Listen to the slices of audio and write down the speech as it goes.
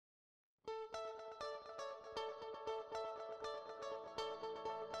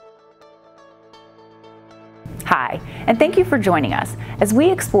Hi, and thank you for joining us as we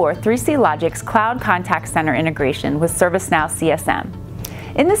explore 3CLogic's Cloud Contact Center integration with ServiceNow CSM.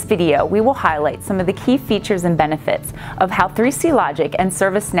 In this video, we will highlight some of the key features and benefits of how 3CLogic and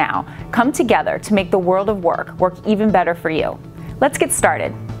ServiceNow come together to make the world of work even better for you. Let's get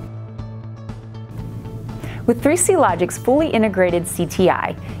started. With 3CLogic's fully integrated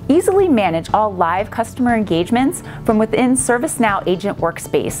CTI, easily manage all live customer engagements from within ServiceNow Agent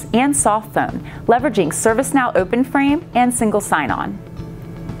Workspace and Softphone, leveraging ServiceNow OpenFrame and single sign-on.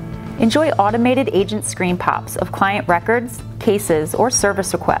 Enjoy automated agent screen pops of client records, cases, or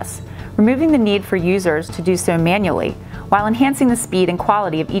service requests, removing the need for users to do so manually while enhancing the speed and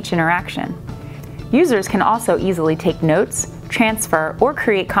quality of each interaction. Users can also easily take notes, transfer, or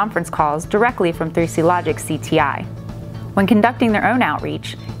create conference calls directly from 3CLogic's CTI. When conducting their own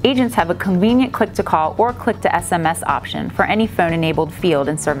outreach, agents have a convenient click-to-call or click-to-SMS option for any phone-enabled field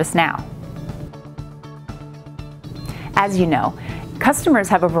in ServiceNow. As you know, customers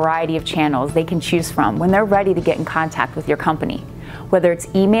have a variety of channels they can choose from when they're ready to get in contact with your company. Whether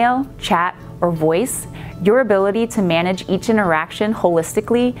it's email, chat, or voice, your ability to manage each interaction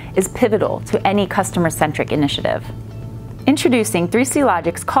holistically is pivotal to any customer-centric initiative. Introducing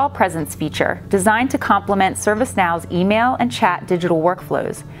 3CLogic's Call Presence feature, designed to complement ServiceNow's email and chat digital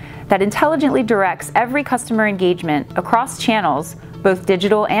workflows, that intelligently directs every customer engagement across channels, both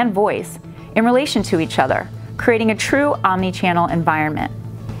digital and voice, in relation to each other, creating a true omnichannel environment.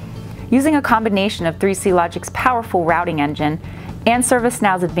 Using a combination of 3CLogic's powerful routing engine and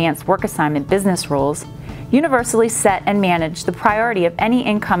ServiceNow's advanced work assignment business rules, universally set and manage the priority of any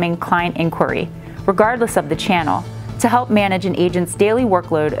incoming client inquiry, regardless of the channel, to help manage an agent's daily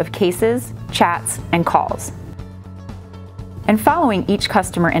workload of cases, chats, and calls. And following each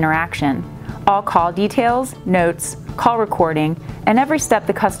customer interaction, all call details, notes, call recording, and every step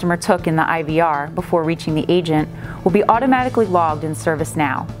the customer took in the IVR before reaching the agent will be automatically logged in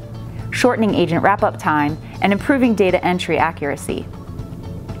ServiceNow, shortening agent wrap-up time and improving data entry accuracy.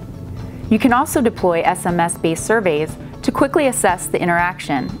 You can also deploy SMS-based surveys to quickly assess the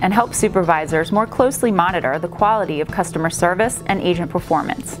interaction and help supervisors more closely monitor the quality of customer service and agent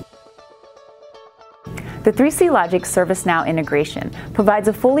performance. The 3CLogic ServiceNow integration provides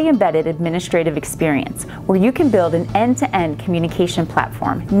a fully embedded administrative experience where you can build an end-to-end communication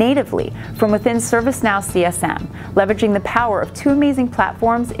platform natively from within ServiceNow CSM, leveraging the power of two amazing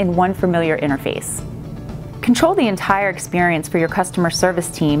platforms in one familiar interface. Control the entire experience for your customer service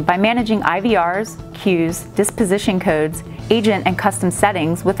team by managing IVRs, queues, disposition codes, agent and custom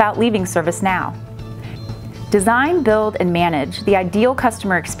settings without leaving ServiceNow. Design, build, and manage the ideal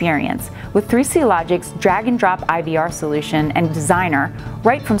customer experience with 3CLogic's drag-and-drop IVR solution and designer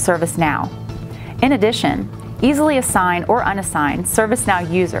right from ServiceNow. In addition, easily assign or unassign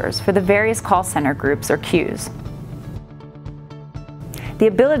ServiceNow users for the various call center groups or queues. The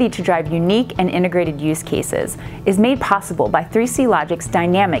ability to drive unique and integrated use cases is made possible by 3CLogic's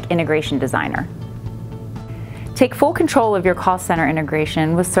dynamic integration designer. Take full control of your call center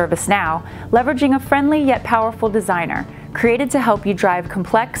integration with ServiceNow, leveraging a friendly yet powerful designer created to help you drive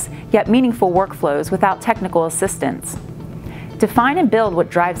complex yet meaningful workflows without technical assistance. Define and build what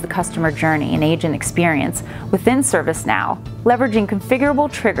drives the customer journey and agent experience within ServiceNow, leveraging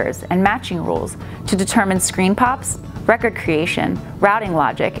configurable triggers and matching rules to determine screen pops, record creation, routing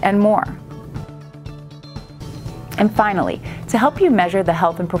logic, and more. And finally, to help you measure the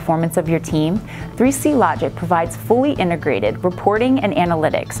health and performance of your team, 3CLogic provides fully integrated reporting and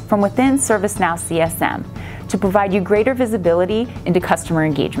analytics from within ServiceNow CSM to provide you greater visibility into customer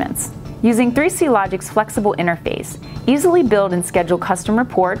engagements. Using 3CLogic's flexible interface, easily build and schedule custom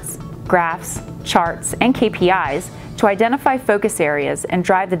reports, graphs, charts, and KPIs to identify focus areas and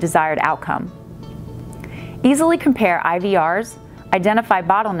drive the desired outcome. Easily compare IVRs, identify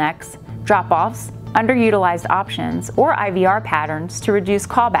bottlenecks, drop-offs, underutilized options, or IVR patterns to reduce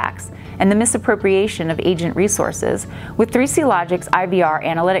callbacks and the misappropriation of agent resources with 3CLogic's IVR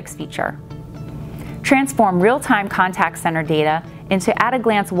analytics feature. Transform real-time contact center data into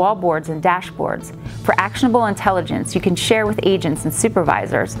at-a-glance wallboards and dashboards for actionable intelligence you can share with agents and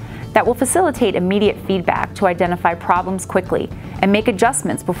supervisors that will facilitate immediate feedback to identify problems quickly and make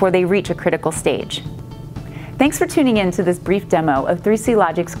adjustments before they reach a critical stage. Thanks for tuning in to this brief demo of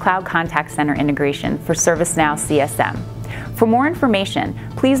 3CLogic's Cloud Contact Center integration for ServiceNow CSM. For more information,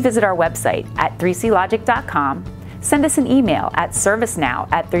 please visit our website at 3clogic.com, send us an email at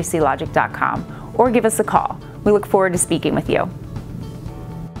servicenow@3clogic.com, or give us a call. We look forward to speaking with you.